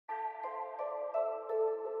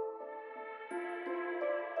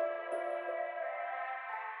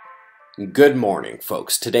Good morning,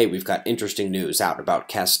 folks. Today we've got interesting news out about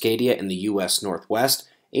Cascadia in the U.S. Northwest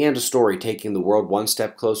and a story taking the world one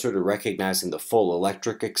step closer to recognizing the full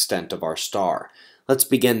electric extent of our star. Let's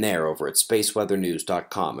begin there over at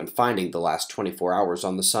spaceweathernews.com and finding the last 24 hours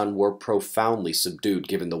on the Sun were profoundly subdued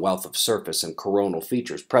given the wealth of surface and coronal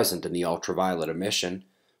features present in the ultraviolet emission.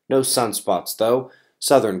 No sunspots though.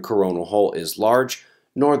 Southern coronal hole is large.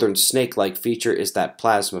 Northern snake-like feature is that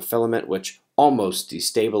plasma filament which almost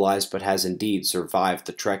destabilized but has indeed survived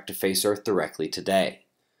the trek to face Earth directly today.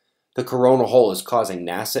 The coronal hole is causing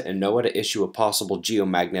NASA and NOAA to issue a possible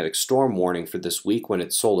geomagnetic storm warning for this week when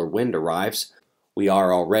its solar wind arrives. We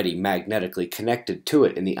are already magnetically connected to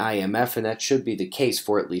it in the IMF, and that should be the case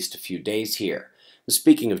for at least a few days here. And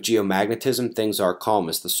speaking of geomagnetism, things are calm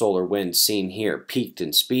as the solar wind seen here peaked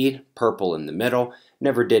in speed, purple in the middle,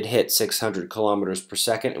 never did hit 600 kilometers per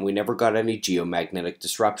second, and we never got any geomagnetic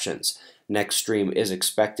disruptions. Next stream is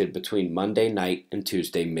expected between Monday night and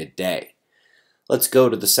Tuesday midday. Let's go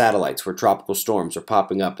to the satellites where tropical storms are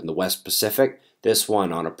popping up in the West Pacific. This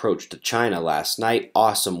one on approach to China last night.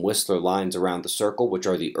 Awesome Whistler lines around the circle, which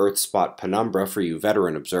are the Earth spot penumbra for you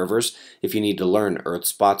veteran observers. If you need to learn Earth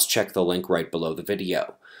spots, check the link right below the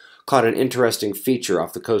video. Caught an interesting feature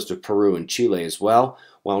off the coast of Peru and Chile as well.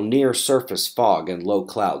 While near-surface fog and low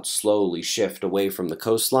clouds slowly shift away from the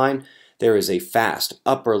coastline, there is a fast,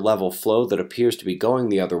 upper-level flow that appears to be going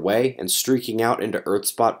the other way and streaking out into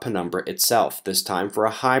Earth-spot penumbra itself, this time for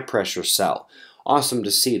a high-pressure cell. Awesome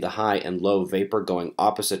to see the high and low vapor going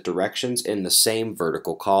opposite directions in the same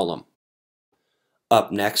vertical column.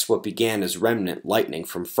 Up next, what began as remnant lightning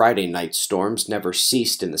from Friday night's storms never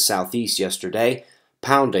ceased in the southeast yesterday,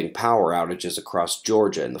 pounding power outages across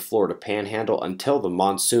Georgia and the Florida Panhandle until the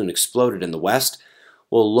monsoon exploded in the west.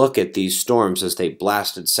 We'll look at these storms as they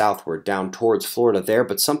blasted southward down towards Florida there,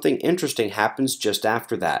 but something interesting happens just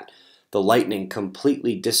after that. The lightning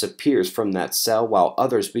completely disappears from that cell while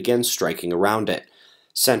others begin striking around it.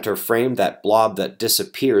 Center frame, that blob that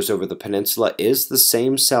disappears over the peninsula, is the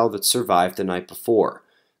same cell that survived the night before.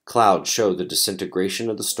 Clouds show the disintegration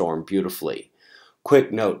of the storm beautifully.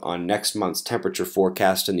 Quick note on next month's temperature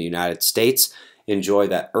forecast in the United States. Enjoy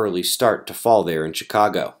that early start to fall there in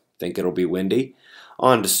Chicago. Think it'll be windy?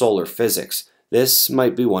 On to solar physics. This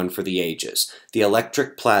might be one for the ages. The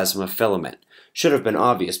electric plasma filament. Should have been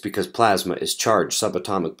obvious because plasma is charged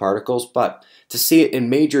subatomic particles, but to see it in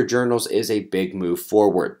major journals is a big move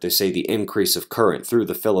forward. They say the increase of current through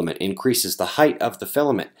the filament increases the height of the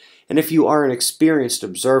filament, and if you are an experienced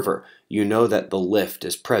observer, you know that the lift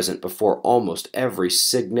is present before almost every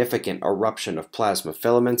significant eruption of plasma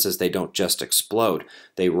filaments, as they don't just explode.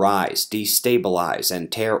 They rise, destabilize, and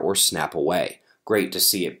tear or snap away. Great to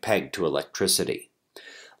see it pegged to electricity.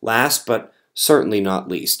 Last, but certainly not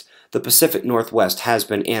least, the Pacific Northwest has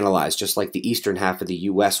been analyzed just like the eastern half of the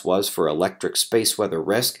U.S. was for electric space weather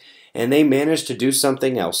risk, and they managed to do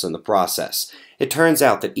something else in the process. It turns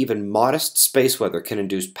out that even modest space weather can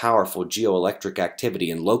induce powerful geoelectric activity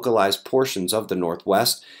in localized portions of the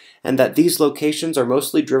Northwest, and that these locations are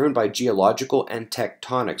mostly driven by geological and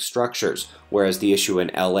tectonic structures, whereas the issue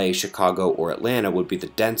in LA, Chicago, or Atlanta would be the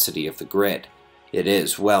density of the grid. It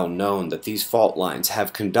is well known that these fault lines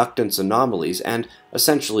have conductance anomalies, and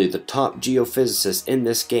essentially the top geophysicists in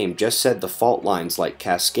this game just said the fault lines like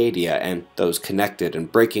Cascadia and those connected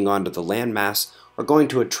and breaking onto the landmass are going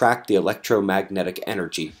to attract the electromagnetic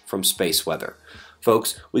energy from space weather.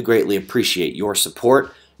 Folks, we greatly appreciate your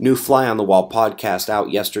support. New Fly on the Wall podcast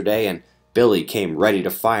out yesterday, and Billy came ready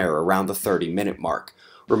to fire around the 30-minute mark.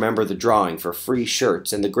 Remember, the drawing for free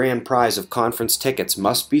shirts and the grand prize of conference tickets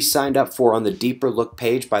must be signed up for on the Deeper Look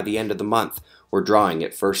page by the end of the month. We're drawing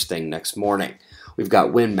it first thing next morning. We've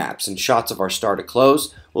got wind maps and shots of our star to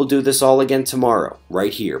close. We'll do this all again tomorrow,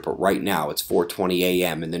 right here, but right now it's 4:20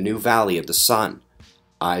 a.m. in the new Valley of the Sun.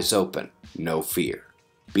 Eyes open, no fear.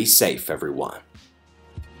 Be safe, everyone.